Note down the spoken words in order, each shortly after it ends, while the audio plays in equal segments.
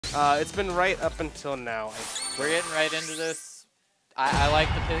It's been right up until now. We're getting right into this. I like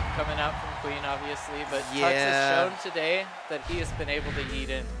the pick coming out from Queen, obviously, but Tux has shown today that he has been able to eat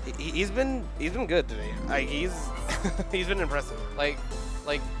in. He's been good today. Like he's been impressive. Like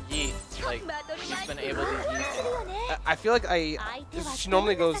yeet. Like he's been able to eat in. I feel like she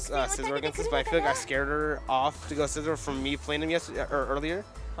normally goes Scizor against this, but I feel like I scared her off to go Scizor from me playing him yesterday or earlier.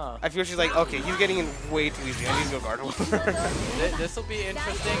 Huh. I feel she's like, okay, he's getting in way too easy. I need to go Gardevoir. This will be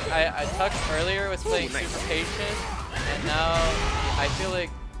interesting. Tux earlier was playing super patient, and now I feel like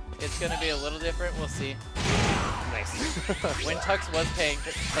it's going to be a little different. We'll see. Nice. When Tux was playing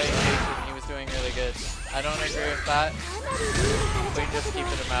patient, he was doing really good. I don't agree with that. We're just keeping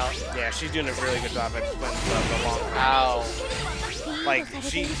him out. Yeah, she's doing a really good job at playing the long term. Ow. Like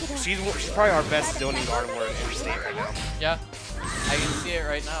she's probably our best zoning Gardevoir in the state right now. Yeah. I can see it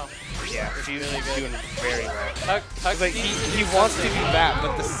right now. Yeah, she's really good. doing very well. Tux like he wants to do that,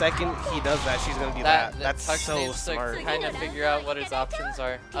 but the second he does that, she's gonna do that. That's Tux so needs smart. to kind of figure out what his options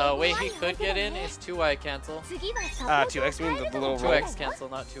are. Way he could get in is 2Y cancel. 2x means the little roll. 2x cancel,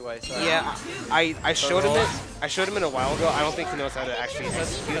 not 2Y. Sorry. Yeah, I showed him it. I showed him it a while ago. I don't think he knows how to actually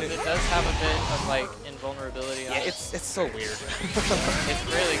execute it. It does have a bit of like invulnerability on it. It's so weird. It's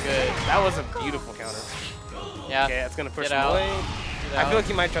really good. That was a beautiful counter. Yeah. Okay, it's gonna push Get him out. away. I feel like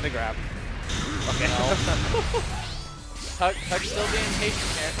he might try to grab. Okay. No. Tux still being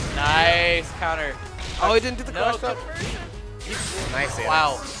patient here. Nice counter. Oh, he didn't do the crash up. Nice.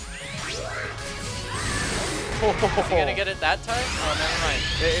 Wow. Is he gonna get it that time? Oh, never mind.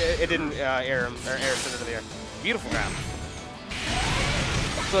 It didn't air him or air send it to the air. Beautiful grab.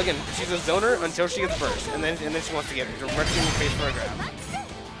 So again, she's a zoner until she gets burst, and then she wants to get directly in the face for a grab.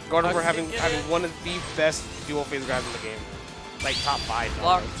 Gardevoir having one of the best dual phase grabs in the game, like top 5.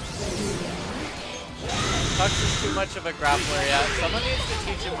 Blocked. Tux is too much of a grappler, yeah. Someone needs to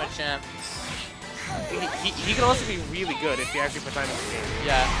teach him Machamp. He can also be really good if you actually put time in the game.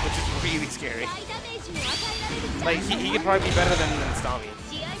 Yeah. Which is really scary. Like, he could probably be better than Stami.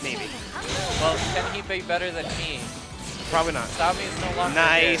 Maybe. Well, can he be better than me? Probably not. Stami is no longer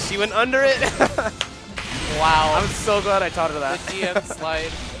Nice. here. She went under it. Wow. I'm so glad I taught her that. The DM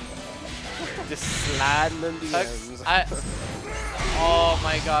slide. Just sliding in the DMs. Oh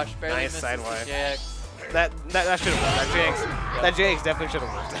my gosh, barely nice misses sideway. the JX. That should have worked. That JX definitely should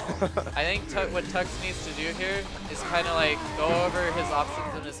have worked. I think what Tux needs to do here is kind of like go over his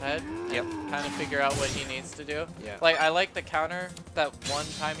options in his head. Yep. Kind of figure out what he needs to do. Yeah. Like I like the counter that one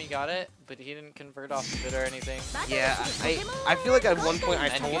time he got it, but he didn't convert off of it or anything. Yeah, I feel like at one point I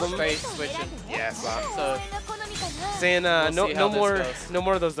And told he's him. straight switching. Yeah, So saying we'll no more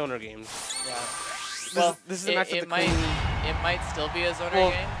of those zoner games. yeah. This is a match it might still be a zoner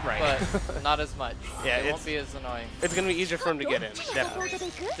game, right. but not as much. Yeah, it won't be as annoying. It's gonna be easier for him to get in, definitely.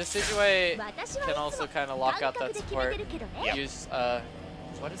 Decidueye can also kind of lock out that support. Yep. Use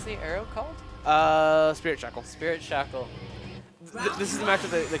what is the arrow called? Spirit Shackle. Spirit Shackle. This is a match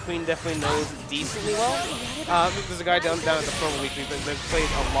that the Queen definitely knows decently well. There's a guy down at the promo weekly that plays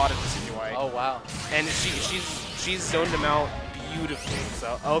a lot of Decidueye. Oh wow. And she's zoned him out beautifully.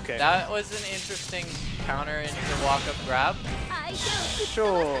 So okay. That was an interesting counter into walk-up grab.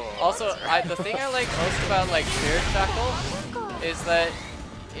 Sure. Also, the thing I like most about like Spirit Shackle is that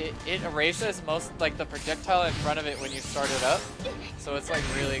it erases most like the projectile in front of it when you start it up. So it's like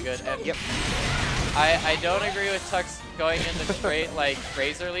really good. And yep. I don't agree with Tux going into straight like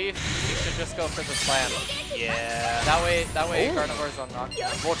Razor Leaf. He should just go for the slam. Yeah. That way Gardevoir's on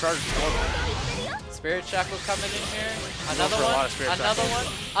knockdown. Full charge is Spirit Shackle coming in here. Another one. I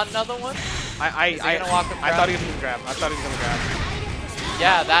thought he was gonna grab.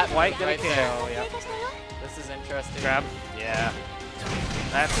 Yeah, that white right KO. there. Yep. This is interesting. Grab. Yeah.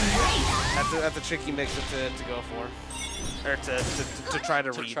 That's a tricky mix to go for. Or to try to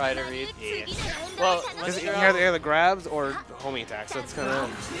read. Yeah. Well, because you have the grabs or homing attacks, so it's kind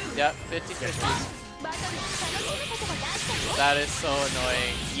of. Yep, 50-50. That is so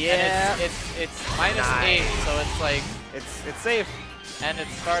annoying. Yeah. And it's -8, so it's like it's safe. And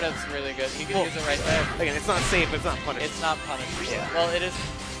its startup's really good. You can use it right there. Again, it's not safe, but it's not punished. It's not punished. Yeah. Well, it is.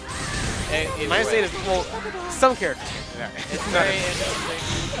 -8 is some characters. Yeah. It's very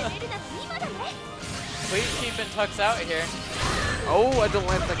interesting. Please keeping Tux out here. Oh, I don't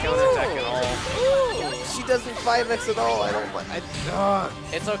like the counter attack at all. She doesn't 5x at all. I don't like.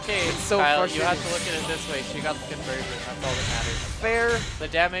 It's okay, it's so Kyle. frustrating. You have to look at it this way. She got the conversion. That's all that matters. Fair. The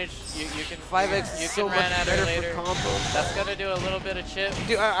damage you can 5x. You so can ran at her later. For combo. That's gonna do a little bit of chip.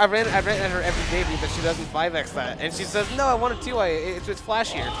 Dude, I ran at her every day because she doesn't 5x that, and she says no. I want a 2i. It's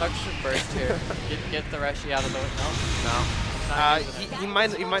flashier. Tux should burst here. Get the Reshi out of the way. No. not using it.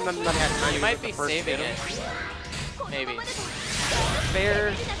 He might not have time. He to might use be the first saving hit. it. Maybe.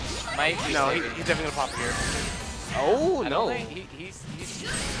 Fair. Might be No, saving he's it. definitely gonna pop here. Oh I no. don't think he's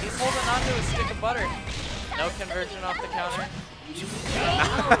holding on to a stick of butter. No conversion off the counter.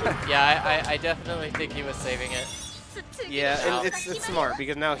 Yeah, I definitely think he was saving it. Yeah, and it's smart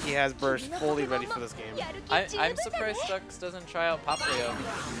because now he has burst fully ready for this game. I'm surprised Stux doesn't try out Poplio.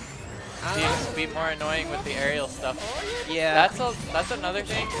 Be more annoying with the aerial stuff. Yeah. That's another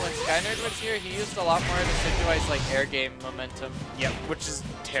thing. When Skynerd was here, he used a lot more of Decidueye's like air game momentum. Yep, which is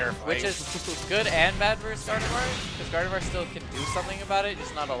terrifying. Which is good and bad versus Gardevoir, because Gardevoir still can do something about it,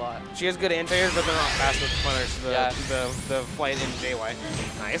 just not a lot. She has good anti-airs, but they're not fast with punish. The flight in JY.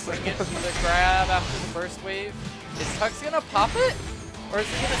 Nice. Get the grab after the burst wave. Is Tux gonna pop it? Or is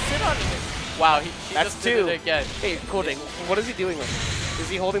he gonna sit on it? Wow, he That's just two. did it again. Hey, cool thing. What is he doing with it? Is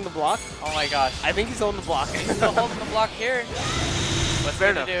he holding the block? Oh my gosh. I think he's holding the block. He's still holding the block here. What's Fair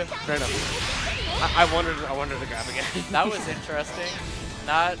he gonna enough. do? Fair enough. I wanted to grab again. That was interesting.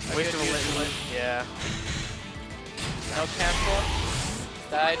 Not a Waste good of a use of lit. it. Yeah. No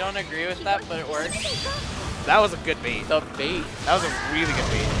cancel. I don't agree with that, but it worked. That was a good bait. The bait. That was a really good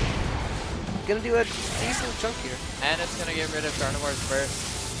bait. Gonna do a decent chunk here. And it's gonna get rid of Gardevoir's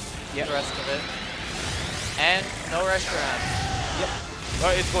burst. Yep. The rest of it. And no rush around. Yep.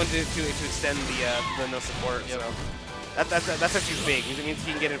 Well, it's going to extend the no support. Yep. So that's actually big. It means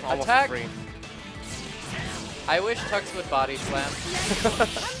he can get it for almost Attack. free. I wish Tux would body slam.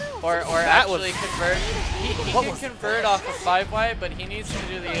 or That was- actually convert. He can convert off of 5Y, but he needs to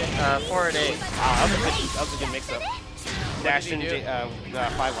do the forward 8. Wow, that was a good mix-up. Dash did and he do?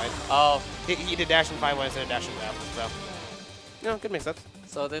 5 wide. Oh, He did dash and 5 wide instead of dash and down. So, no, good mix-up.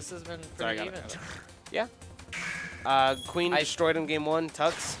 so this has been Sorry, pretty got even. it. Yeah. Queen I- destroyed him game 1.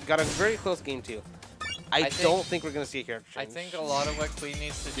 Tux got a very close game 2. I don't think we're gonna see a character I change. think a lot of what Queen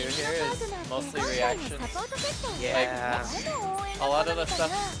needs to do here is mostly reactions. Yeah. A lot of the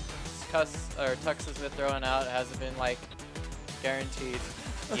stuff Tux has been throwing out hasn't been like guaranteed.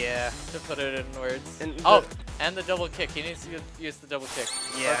 Yeah. To put it in words. And oh, and the double kick. He needs to use the double kick.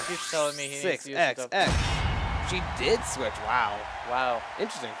 Yeah. Or keeps telling me he needs to use the 6X, double. X. She did switch. Wow. Wow.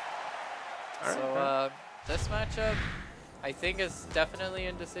 Interesting. All right. So this matchup, I think, is definitely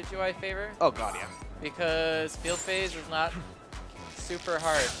in Decidueye favor. Oh god, yeah. Because field phase is not super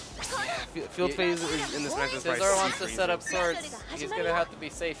hard. Field phase is in this match is probably Scizor wants super to set easy. up swords. He's gonna have to be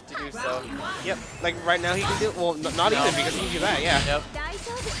safe to do so. Yep. Like right now he can do well, not No. even because he can do that. Yeah. Yep. Yeah.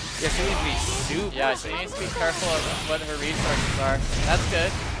 She needs to be super. Yeah, she safe. needs to be careful of what her resources are. That's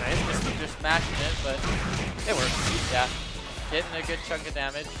good. Nice. Just mashing it, but It works. yeah, getting a good chunk of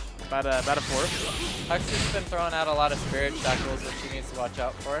damage. About a fourth. Huxley's been throwing out a lot of spirit shackles that she needs to watch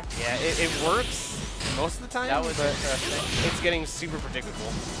out for. Yeah. It works most of the time. That was but interesting. it's getting super predictable.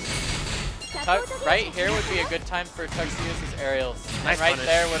 Right here would be a good time for Tux to use his aerials. Nice And right punish.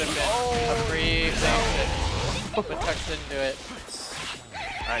 there would have been a free thing, but Tux didn't do it.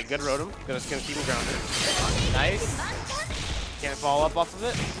 All right. Good Rotom. Gonna keep him grounded. Nice. Can't follow up off of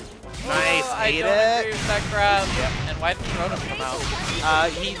it. Nice. Oh, I Ate don't it. agree with that grab. Yep. And why didn't Rotom come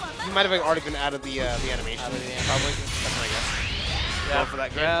out? He might have already been out of the animation. Out of the Probably. That's my guess. Yeah, Go for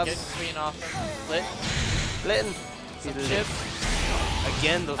that grab. Getting Queen off him. Lit. Litten. Some chip.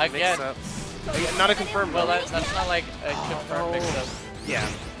 Again, those Again. mix-ups. Again, not a confirmed Well, though. that's not like a confirmed mix-up. Yeah,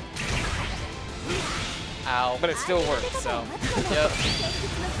 Ow. but it still works, so. Yep.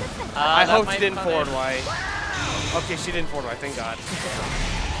 I That hope might she didn't punish. forward Y. Okay, she didn't forward Y, thank God.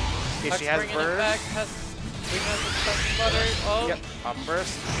 Okay, Tux she has bringing it back. burst. Queen has a touch of butter. Oh. Yep, pop and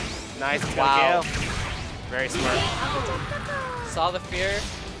burst. Nice, it's Wow. gonna kill. Very smart. Saw the fear.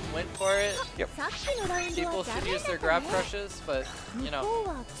 Went for it. Yep. People should use their grab crushes, but, you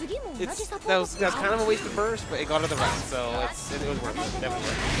know. That was kind of a waste of burst, but it got her the round, so it was worth it. Definitely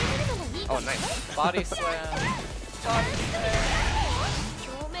worth it. Oh, nice. Body slam. Body slam.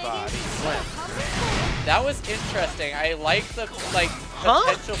 Body slam. That was interesting. I like the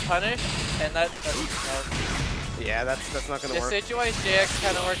potential punish, and that's Yeah, that's not gonna work. Decidueye's JX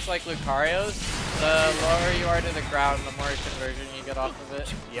kind of works like Lucario's. The lower you are to the ground, the more conversion you get off of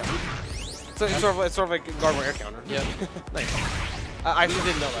it. Yep. So it's sort of like a Gardevoir air counter. Yep. Nice. I actually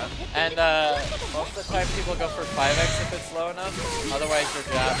didn't know that. And most of the time people go for 5x if it's low enough. Otherwise your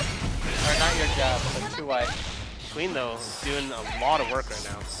jab, or not your jab, but 2y. Queen though is doing a lot of work right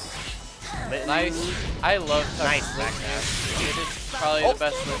now. Litten. Nice. I love Tux's Nice lift back dash. It is probably the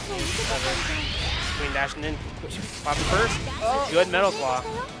best lift use ever. Queen dashing in. Popping first. Oh. Good Metal Claw.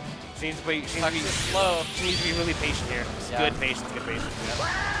 She needs to be, Tux is slow. she needs to be really patient here. Yeah. Good patience, good patience.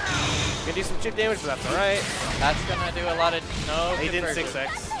 Yeah. Gonna do some chip damage, but that's alright. That's gonna do a lot of He did conversion.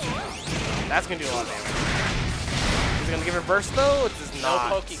 6x. That's gonna do a lot of damage. Is it gonna give her burst though? It does No not.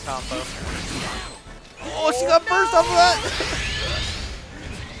 Poke combo. Oh, she got burst off of that!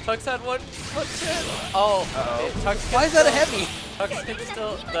 Tux had one chance. Oh. Tux Why is that a heavy? Tux can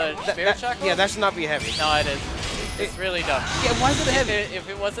still the Spirit Shackle? Yeah, that should not be heavy. No, it is. It's really dumb. Yeah, why is it a heavy? If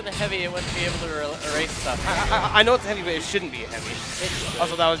it wasn't a heavy, it wouldn't be able to erase stuff. I know it's a heavy, but it shouldn't be a heavy.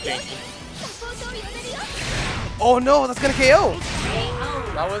 Also, that was janky. Oh no, that's gonna KO!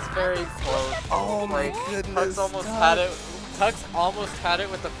 That was very close. Oh my goodness. Tux almost had it. Tux almost had it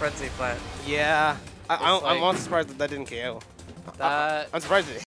with the Frenzy Plant. Yeah. I'm like- honestly surprised that that didn't KO. That I'm surprised it